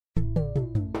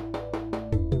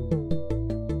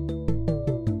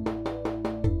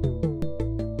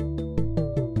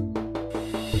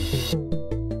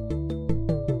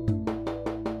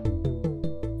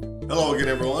Hello again,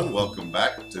 everyone. Welcome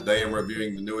back. Today I'm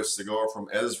reviewing the newest cigar from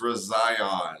Ezra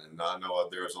Zion. And I know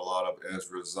there's a lot of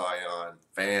Ezra Zion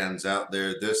fans out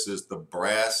there. This is the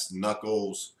Brass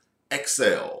Knuckles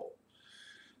XL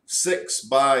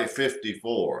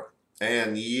 6x54.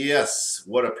 And yes,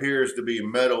 what appears to be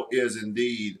metal is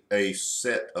indeed a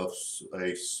set of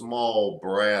a small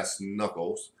brass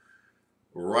knuckles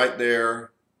right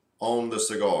there on the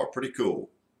cigar. Pretty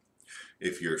cool.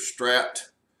 If you're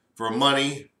strapped for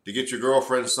money to get your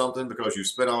girlfriend something because you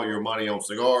spent all your money on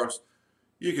cigars,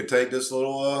 you could take this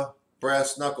little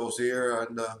brass knuckles here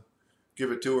and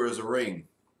give it to her as a ring.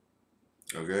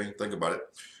 Okay, think about it.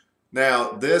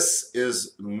 Now, this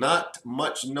is not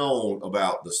much known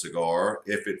about the cigar.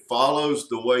 If it follows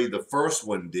the way the first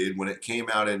one did when it came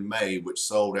out in May, which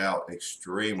sold out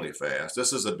extremely fast.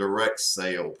 This is a direct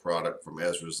sale product from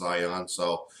Ezra Zion.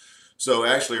 So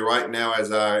actually right now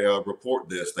as I report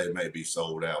this, they may be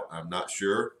sold out. I'm not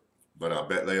sure, but I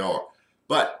bet they are.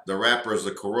 But the wrapper is the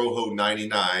Corojo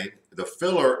 99. The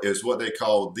filler is what they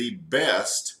call the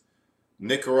best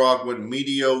Nicaraguan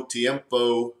Medio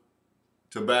Tiempo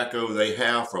tobacco they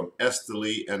have from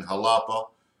Esteli and Jalapa,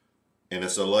 and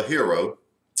it's a La Hero.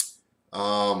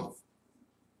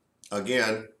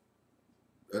 Again,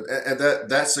 and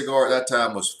that cigar at that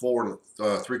time was 4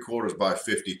 3/4 by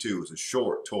 52. It was a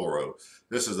short Toro.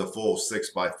 This is a full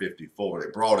 6x54. They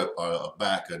brought it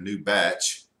back a new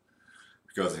batch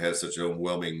because it had such an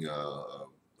overwhelming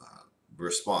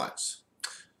response.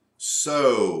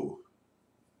 So,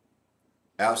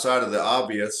 outside of the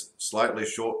obvious, slightly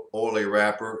short, oily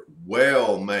wrapper,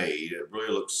 well made. It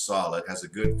really looks solid. Has a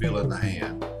good feel in the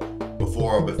hand.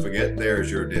 Before I forget,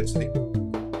 there's your density.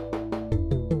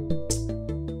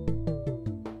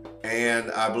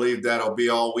 And I believe that'll be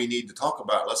all we need to talk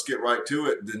about. Let's get right to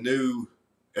it. The new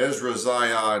Ezra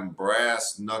Zion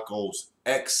Brass Knuckles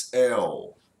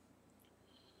XL.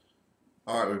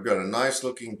 All right, we've got a nice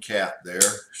looking cap there.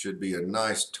 Should be a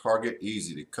nice target,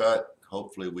 easy to cut.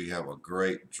 Hopefully we have a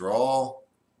great draw.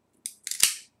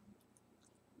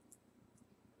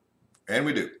 And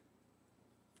we do.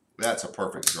 That's a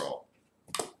perfect draw.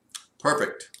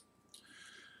 Perfect.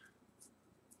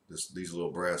 These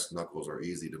little brass knuckles are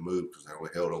easy to move because they're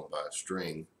only held on by a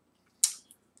string.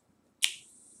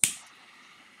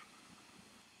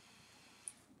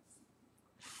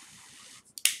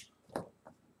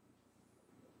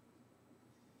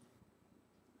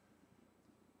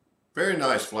 Very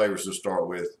nice flavors to start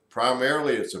with.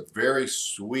 Primarily, it's a very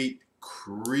sweet,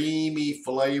 creamy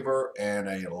flavor and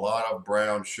a lot of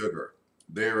brown sugar.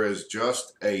 There is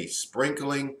just a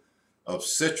sprinkling of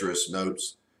citrus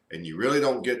notes, and you really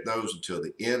don't get those until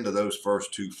the end of those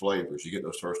first two flavors. You get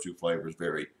those first two flavors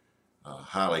very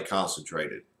highly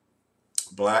concentrated.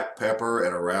 Black pepper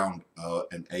at around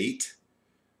an 8.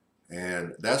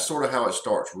 And that's sort of how it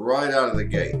starts right out of the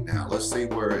gate. Now, let's see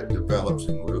where it develops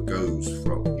and where it goes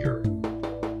from here.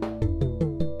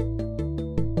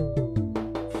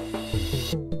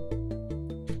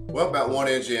 Well, about 1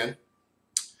 inch in.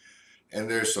 And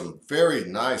there's some very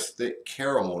nice thick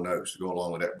caramel notes to go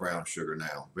along with that brown sugar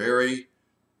now. Very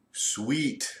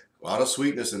sweet. A lot of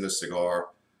sweetness in this cigar.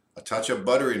 A touch of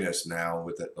butteriness now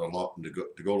with it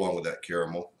to go along with that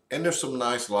caramel. And there's some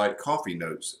nice light coffee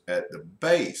notes at the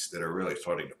base that are really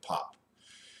starting to pop.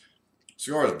 The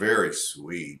cigar is very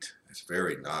sweet. It's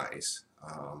very nice.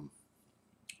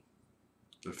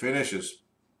 The finish is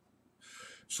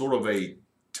sort of a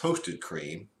toasted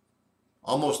cream.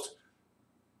 Almost,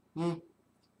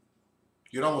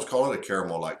 you'd almost call it a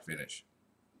caramel-like finish.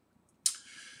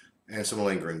 And some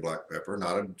lingering black pepper.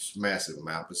 Not a massive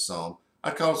amount, but some.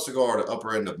 I'd call the cigar the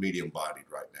upper end of medium-bodied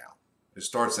right now. It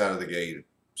starts out of the gate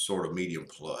sort of medium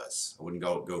plus. I wouldn't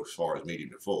go as far as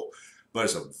medium to full. But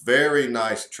it's a very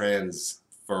nice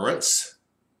transference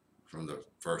from the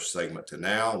first segment to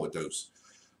now with those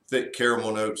thick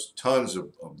caramel notes, tons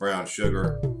of brown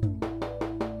sugar,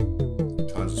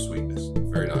 tons of sweetness.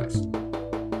 Very nice.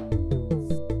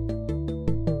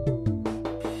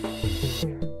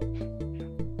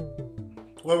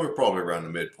 Well, we're probably around the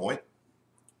midpoint.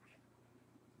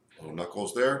 Little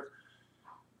knuckles there.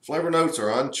 Flavor notes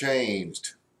are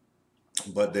unchanged,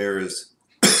 but there is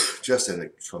just a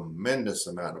tremendous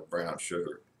amount of brown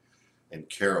sugar and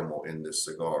caramel in this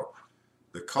cigar.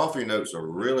 The coffee notes are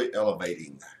really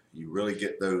elevating. You really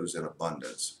get those in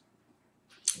abundance.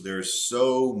 There's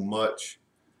so much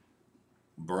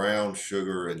brown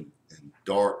sugar and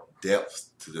dark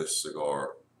depth to this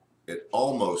cigar. It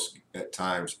almost, at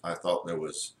times, I thought there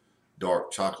was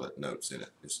dark chocolate notes in it.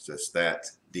 It's just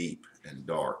that deep and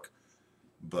dark.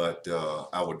 But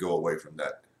I would go away from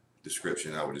that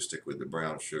description. I would just stick with the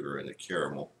brown sugar and the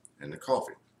caramel and the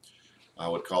coffee. I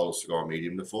would call the cigar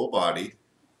medium to full body,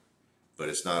 but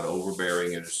it's not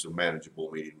overbearing, and it's a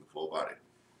manageable medium to full body.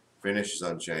 Finish is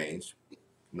unchanged.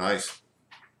 Nice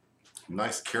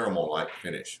caramel-like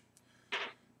finish.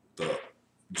 The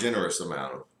generous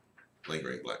amount of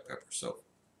lingering black pepper. So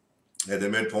at the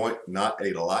midpoint, not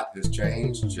a lot has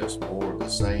changed, just more of the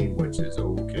same, which is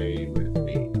okay with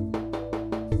me.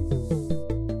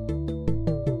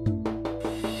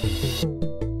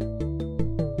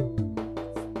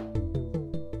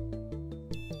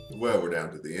 Well, we're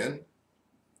down to the end,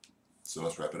 so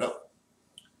let's wrap it up.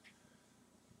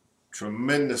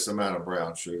 Tremendous amount of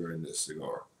brown sugar in this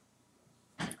cigar.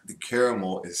 The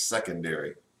caramel is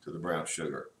secondary to the brown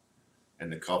sugar,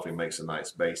 and the coffee makes a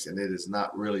nice base, and it is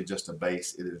not really just a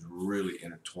base, it is really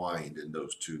intertwined in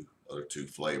those other two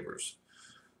flavors.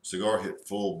 Cigar hit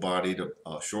full body to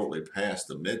shortly past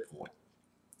the midpoint.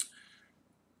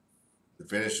 The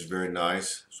finish is very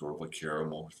nice, sort of a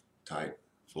caramel type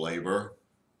flavor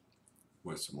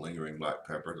with some lingering black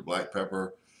pepper. The black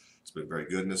pepper has been very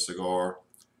good in this cigar.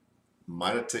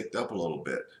 Might have ticked up a little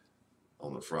bit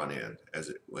on the front end as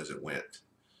it went.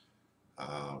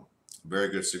 Very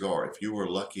good cigar. If you were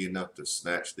lucky enough to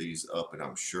snatch these up, and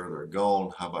I'm sure they're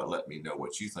gone, how about let me know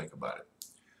what you think about it?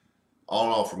 All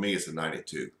in all, for me, it's a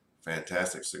 92.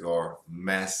 Fantastic cigar.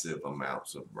 Massive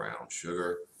amounts of brown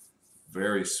sugar.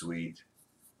 Very sweet.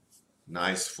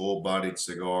 Nice full-bodied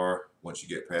cigar once you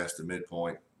get past the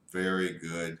midpoint. Very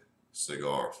good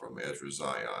cigar from Ezra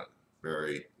Zion.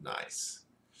 Very nice.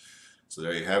 So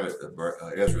there you have it,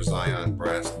 the Ezra Zion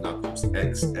Brass Knuckles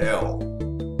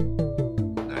XL.